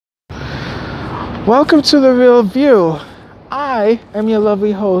Welcome to The Real View. I am your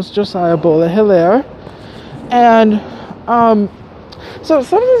lovely host, Josiah Bola Hilaire. And so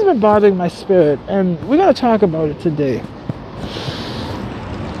something's been bothering my spirit, and we're going to talk about it today.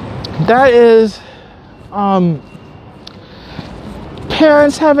 That is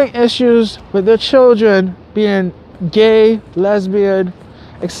parents having issues with their children being gay, lesbian,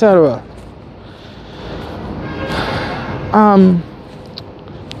 etc.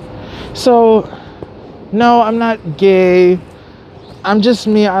 So, no, I'm not gay. I'm just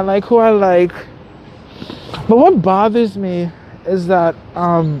me. I like who I like. But what bothers me is that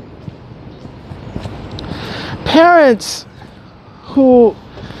parents who,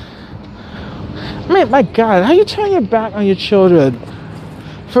 my God, how you turn your back on your children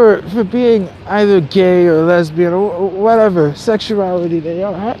for being either gay or lesbian or whatever sexuality they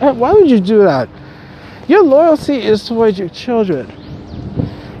are? Why would you do that? Your loyalty is towards your children.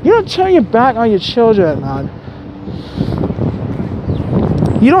 You don't turn your back on your children, man.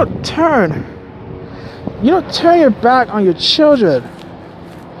 You don't turn your back on your children.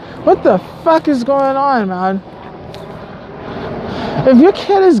 What the fuck is going on, man? If your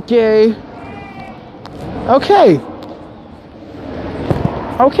kid is gay, okay.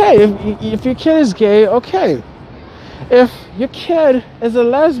 If your kid is gay, okay. If your kid is a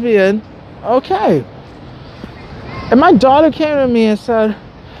lesbian, okay. If my daughter came to me and said,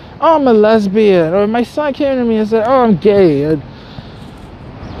 "Oh, I'm a lesbian," or my son came to me and said, "Oh, I'm gay," and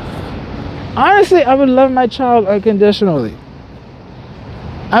honestly, I would love my child unconditionally.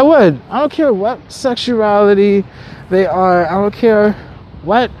 I would. I don't care what sexuality they are. I don't care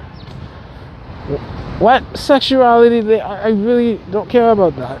what sexuality they are. I really don't care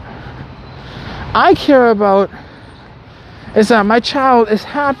about that. I care about is that my child is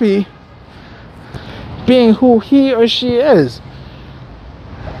happy being who he or she is,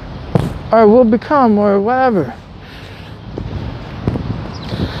 or will become, or whatever.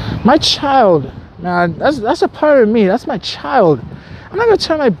 My child, man, that's a part of me. That's my child. I'm not gonna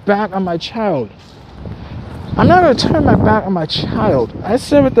turn my back on my child. I'm not gonna turn my back on my child. I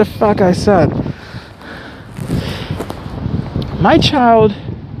said what the fuck I said. My child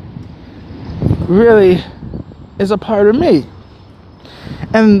really is a part of me.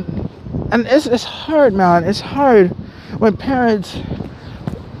 And it's hard, man. It's hard when parents,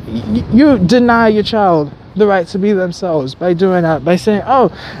 you deny your child the right to be themselves by doing that, by saying,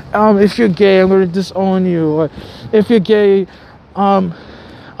 if you're gay, I'm going to disown you, or if you're gay, I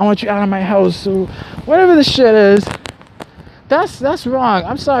want you out of my house, or whatever the shit is. That's wrong.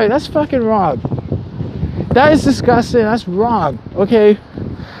 I'm sorry, that's fucking wrong. That is disgusting. That's wrong. Okay,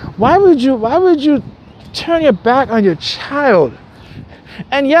 why would you turn your back on your child?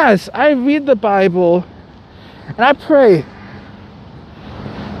 And yes, I read the Bible and I pray.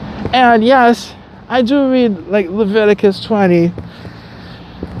 And yes, I do read like Leviticus 20.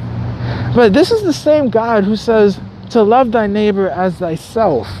 But this is the same God who says to love thy neighbor as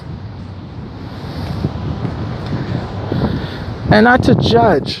thyself. And not to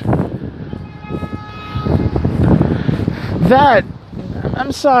judge. That,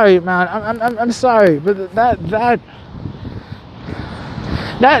 I'm sorry, man. I'm sorry, but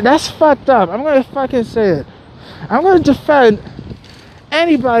that's fucked up. I'm gonna fucking say it. I'm gonna defend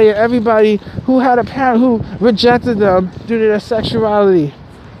anybody or everybody who had a parent who rejected them due to their sexuality.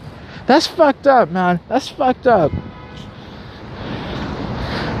 That's fucked up, man. That's fucked up.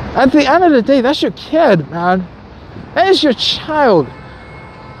 At the end of the day, that's your kid, man. That is your child.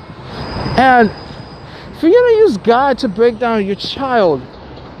 And for you to use God to break down your child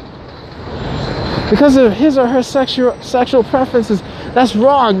because of his or her sexual preferences, that's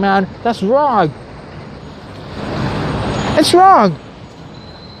wrong, man. That's wrong. It's wrong.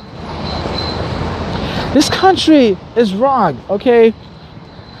 This country is wrong, okay?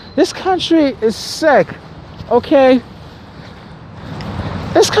 This country is sick, okay?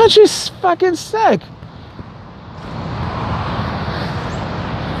 This country is fucking sick.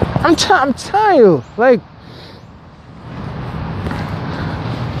 I'm telling you, like,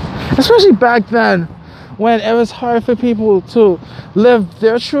 especially back then, when it was hard for people to live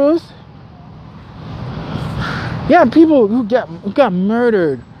their truth. Yeah, people who got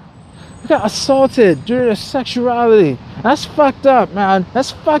murdered, who got assaulted due to their sexuality. That's fucked up, man.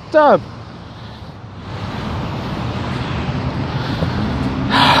 That's fucked up.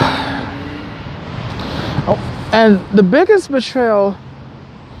 And the biggest betrayal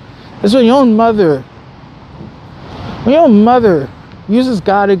is when your own mother uses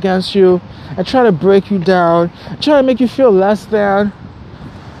God against you and try to break you down, try to make you feel less than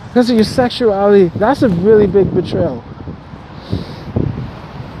because of your sexuality. That's a really big betrayal.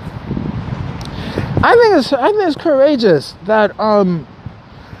 I think it's courageous that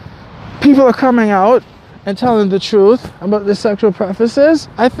people are coming out and telling the truth about their sexual preferences.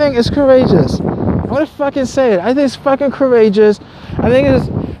 I think it's courageous. I'm gonna fucking say it. I think it's fucking courageous. I think it's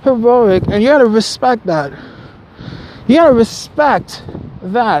heroic, and you gotta respect that. You gotta respect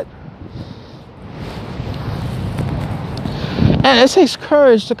that. And it takes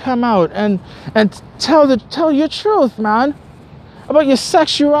courage to come out and tell your truth, man, about your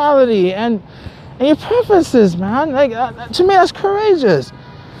sexuality and your preferences, man. Like, to me, that's courageous.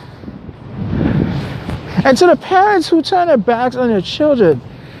 And to the parents who turn their backs on their children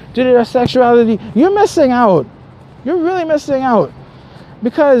due to their sexuality, you're missing out. You're really missing out.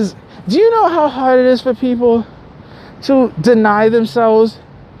 Because do you know how hard it is for people to deny themselves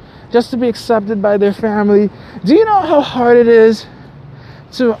just to be accepted by their family? Do you know how hard it is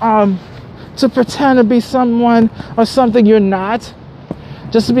to pretend to be someone or something you're not,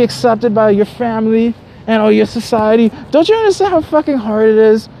 just to be accepted by your family and or your society? Don't you understand how fucking hard it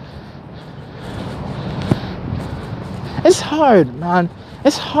is? It's hard, man.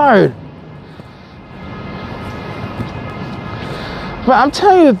 It's hard. But I'm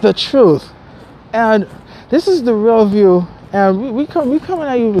telling you the truth, and this is the real view, and we coming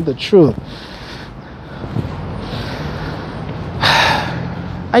at you with the truth.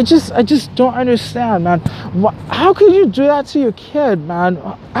 I just don't understand, man. How can you do that to your kid, man?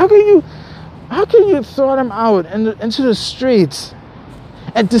 How can you throw them out into the streets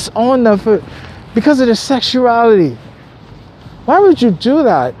and disown them because of their sexuality? Why would you do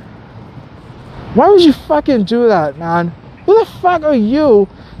that? Why would you fucking do that, man? Who the fuck are you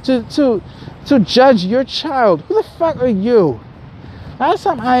to judge your child? Who the fuck are you? Last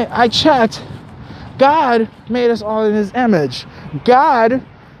time I checked, God made us all in his image. God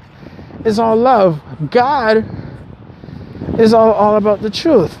is all love. God is all about the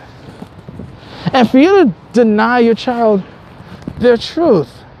truth. And for you to deny your child their truth,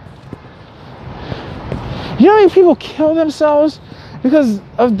 you know how many people kill themselves because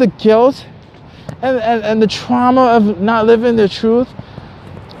of the guilt and the trauma of not living their truth?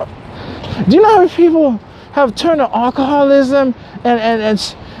 Do you know how many people have turned to alcoholism and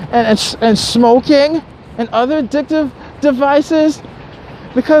smoking and other addictive devices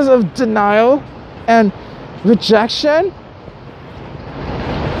because of denial and rejection?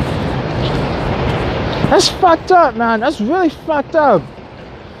 That's fucked up, man. That's really fucked up.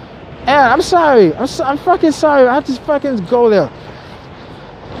 And I'm sorry. I'm fucking sorry. I have to fucking go there.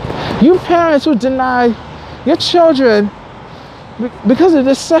 You parents who deny your children because of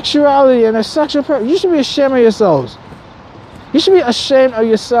their sexuality and their sexual preference, you should be ashamed of yourselves. You should be ashamed of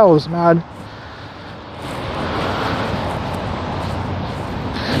yourselves, man.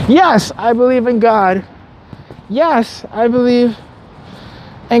 Yes, I believe in God. Yes, I believe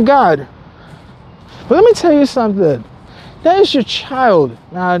in God. But let me tell you something. That is your child,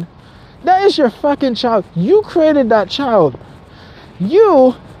 man. That is your fucking child. You created that child.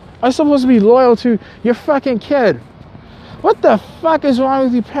 You are supposed to be loyal to your fucking kid. What the fuck is wrong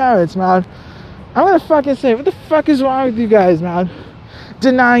with you parents, man? I'm gonna fucking say, what the fuck is wrong with you guys, man?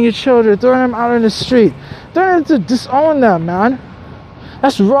 Denying your children, throwing them out in the street, throwing them to disown them, man.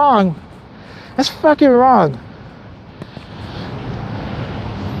 That's wrong. That's fucking wrong.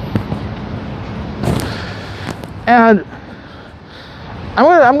 And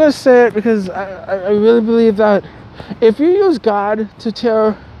I'm gonna say it because I really believe that if you use God to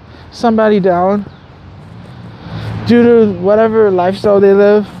tear somebody down due to whatever lifestyle they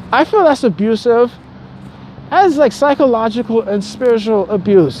live, I feel that's abusive. That is like psychological and spiritual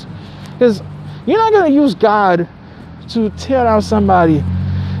abuse. Because you're not gonna use God to tear down somebody.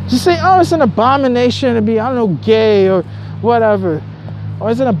 Just say, oh, it's an abomination to be, I don't know, gay or whatever.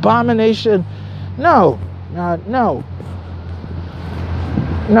 Or it's an abomination. No. No.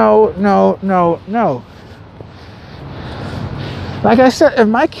 Like I said, if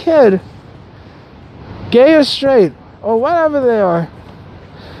my kid, gay or straight, or whatever they are,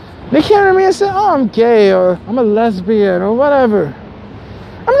 they came to me and said, oh, I'm gay, or I'm a lesbian, or whatever,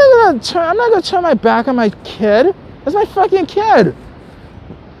 I'm not gonna turn my back on my kid. That's my fucking kid.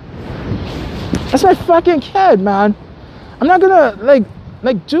 That's my fucking kid, man. I'm not gonna like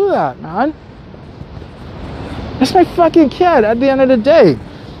do that, man. That's my fucking kid at the end of the day.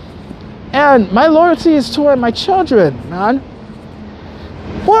 And my loyalty is toward my children, man.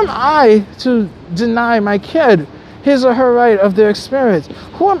 Who am I to deny my kid his or her right of their experience?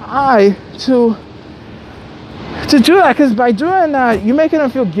 Who am I to do that? Because by doing that, you're making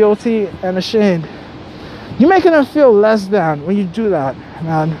them feel guilty and ashamed. You're making them feel less than when you do that,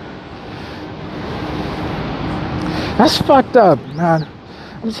 man. That's fucked up, man.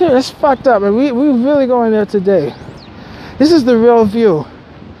 I'm telling you, that's fucked up, and we really going there today. This is the real view.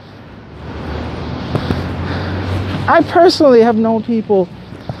 I personally have known people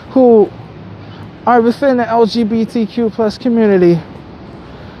who are within the LGBTQ plus community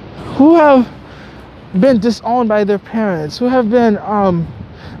who have been disowned by their parents, who have been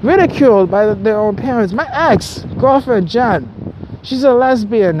ridiculed by their own parents. My ex-girlfriend, Jen, she's a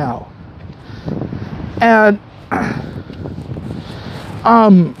lesbian now. And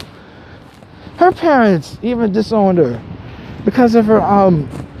her parents even disowned her because of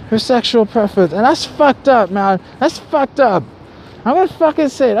her sexual preference. And that's fucked up, man. That's fucked up. I'm gonna fucking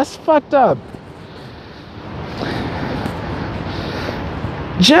say it. That's fucked up.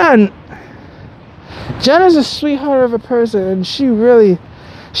 Jen is a sweetheart of a person, and she was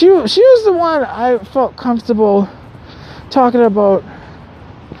the one I felt comfortable talking about,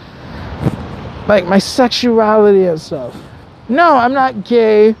 like, my sexuality and stuff. No, I'm not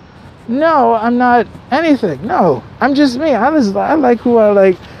gay. No, I'm not anything. No, I'm just me. I like who I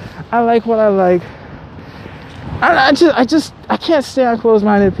like. I like what I like. I can't stand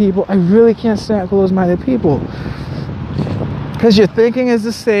closed-minded people. I really can't stand closed-minded people. Because your thinking is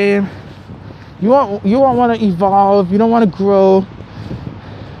the same. You won't want to evolve. You don't want to grow.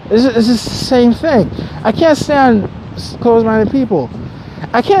 It's just the same thing. I can't stand closed-minded people.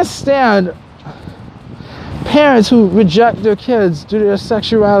 I can't stand parents who reject their kids due to their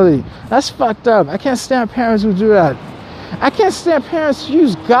sexuality. That's fucked up. I can't stand parents who do that. I can't stand parents who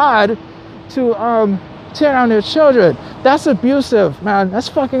use God to tear down their children. That's abusive, man. That's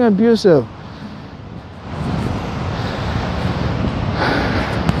fucking abusive.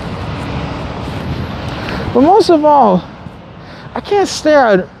 But most of all, I can't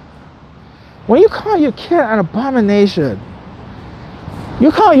stand when you call your kid an abomination.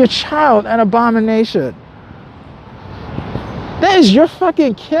 You call your child an abomination. That is your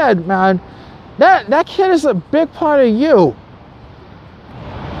fucking kid, man. That kid is a big part of you.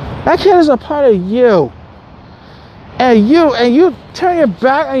 That kid is a part of you. And you turn your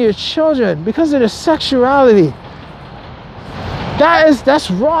back on your children because of their sexuality.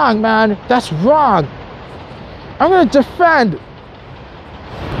 That's wrong, man. That's wrong. I'm gonna defend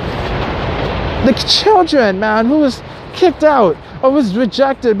the children, man, who was kicked out or was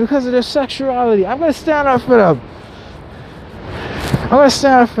rejected because of their sexuality. I'm gonna stand up for them. I'm gonna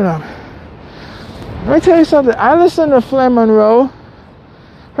stand up for them. Let me tell you something. I listen to Flame Monroe,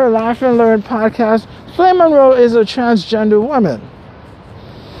 her Laugh and Learn podcast. Flame Monroe is a transgender woman.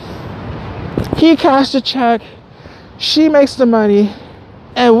 He cashed a check, she makes the money,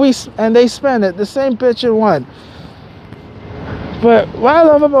 and they spend it. The same bitch in one. But what I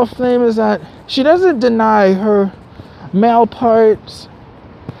love about Flame is that she doesn't deny her male parts.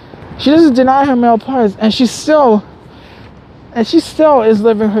 She doesn't deny her male parts, and she still is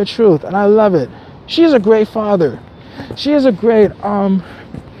living her truth, and I love it. She is a great father. She is a great and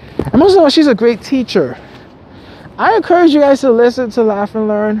most of all, she's a great teacher. I encourage you guys to listen to Laugh and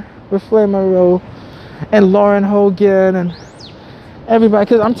Learn with Flame Monroe and Lauren Hogan and everybody,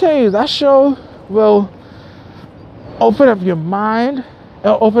 because I'm telling you, that show will open up your mind,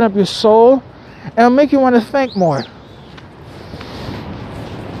 it'll open up your soul, and it'll make you want to think more.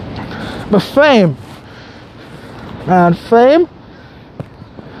 But Flame, man, Flame,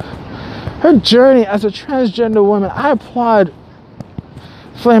 her journey as a transgender woman, I applaud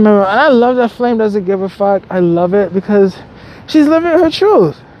Flame, and I love that Flame doesn't give a fuck. I love it because she's living her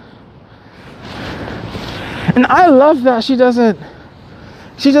truth, and I love that she doesn't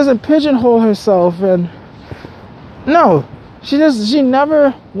pigeonhole herself. And no, she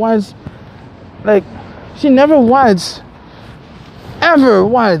never once ever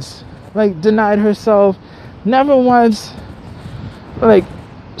once denied herself, never once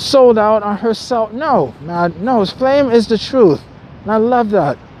sold out on herself. No, man, no. Flame is the truth. And I love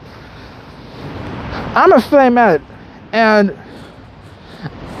that. I'm a Flamette, and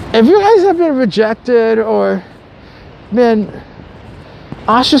if you guys have been rejected or been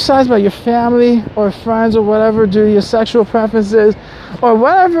ostracized by your family or friends or whatever due to your sexual preferences or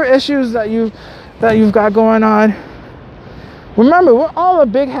whatever issues that you've got going on, remember, we're all a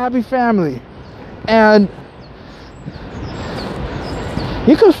big happy family, and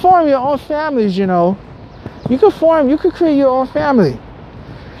you can form your own families, you know. You could create your own family.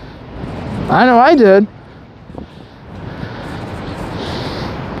 I know I did.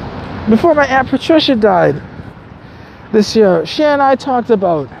 Before my Aunt Patricia died this year, she and I talked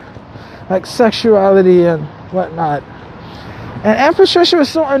about sexuality and whatnot. And Aunt Patricia was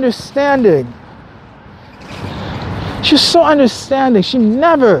so understanding. She was so understanding. She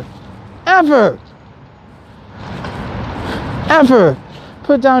never, ever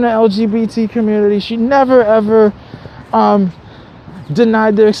put down the LGBT community. She never ever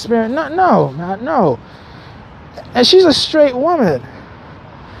denied their experience. No, man, no. And she's a straight woman.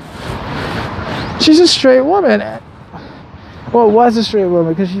 She's a straight woman. Well, was a straight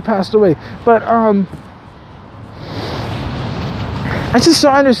woman because she passed away. But I just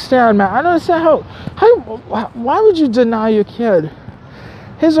don't understand, man. I don't understand why would you deny your kid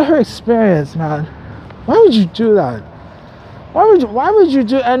his or her experience, man? Why would you do that? Why would you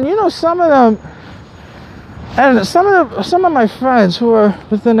do? And you know, some of my friends who are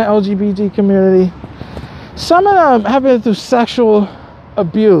within the LGBT community, some of them have been through sexual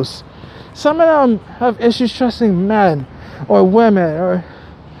abuse. Some of them have issues trusting men or women,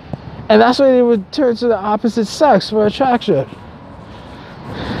 and that's why they would turn to the opposite sex for attraction.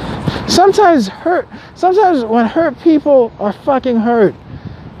 Sometimes when hurt people are fucking hurt,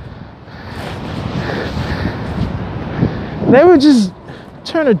 they would just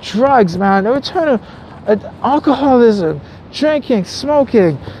turn to drugs, man. They would turn to alcoholism, drinking,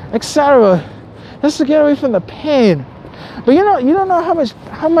 smoking, etc. Just to get away from the pain. But you don't know how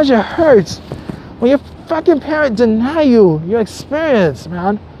much it hurts when your fucking parent deny you your experience,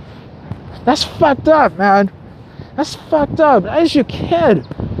 man. That's fucked up, man. That's fucked up. That is your kid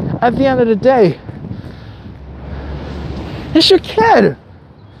at the end of the day. It's your kid.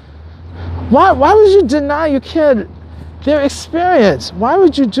 Why would you deny your kid their experience? Why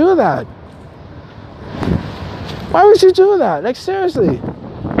would you do that? Why would you do that? Like, seriously.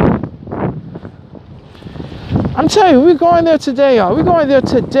 I'm telling you, we're going there today, y'all. We're going there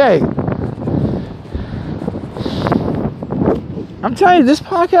today. I'm telling you, this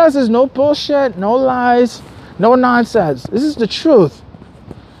podcast is no bullshit, no lies, no nonsense. This is the truth.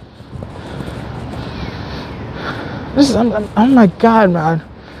 Oh my God, man.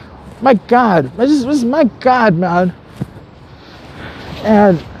 My God. This is my God, man.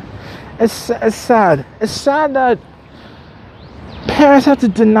 And it's sad. It's sad that parents have to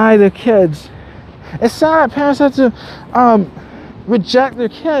deny their kids. It's sad that parents have to reject their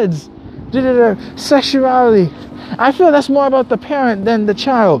kids due to their sexuality. I feel that's more about the parent than the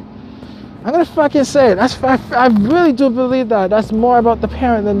child. I'm gonna fucking say it. I really do believe that. That's more about the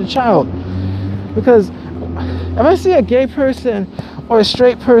parent than the child. Because if I see a gay person or a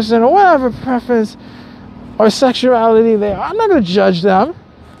straight person or whatever preference or sexuality they are, I'm not gonna judge them.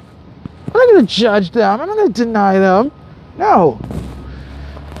 I'm not gonna judge them. I'm not gonna deny them. No.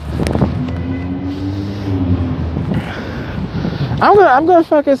 I'm gonna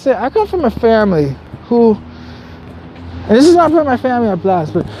fucking say, I come from a family who, and this is not putting my family on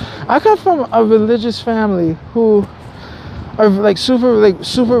blast, but I come from a religious family who are like super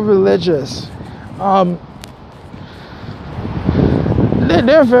religious.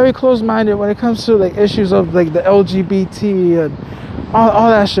 They're very close-minded when it comes to like issues of like the LGBT and all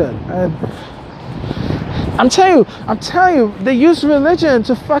that shit. And I'm telling you, they use religion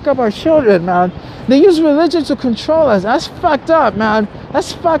to fuck up our children, man. They use religion to control us. That's fucked up, man.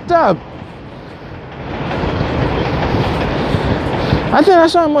 That's fucked up. I think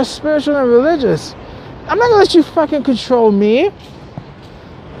that's why I'm more spiritual than religious. I'm not gonna let you fucking control me.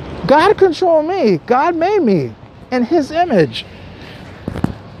 God controlled me. God made me in His image.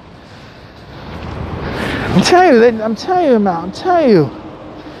 I'm telling you, man. I'm telling you.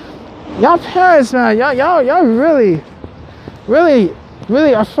 Y'all parents, man. Y'all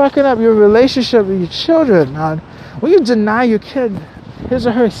really are fucking up your relationship with your children, man. When you deny your kid his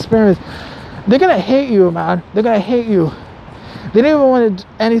or her experience, they're gonna hate you, man. They're gonna hate you. They don't even want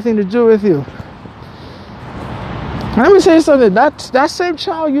anything to do with you. Let me say something. That same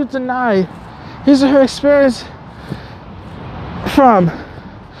child you deny his or her experience from,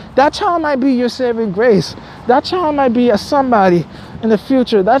 that child might be your saving grace. That child might be a somebody in the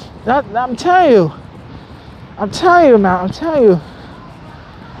future. I'm telling you, man.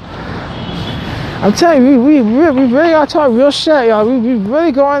 I'm telling you, we really gotta talk real shit, y'all. We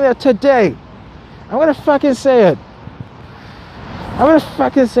really going there today. I'm gonna fucking say it. I'm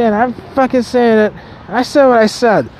fucking saying it. I said what I said.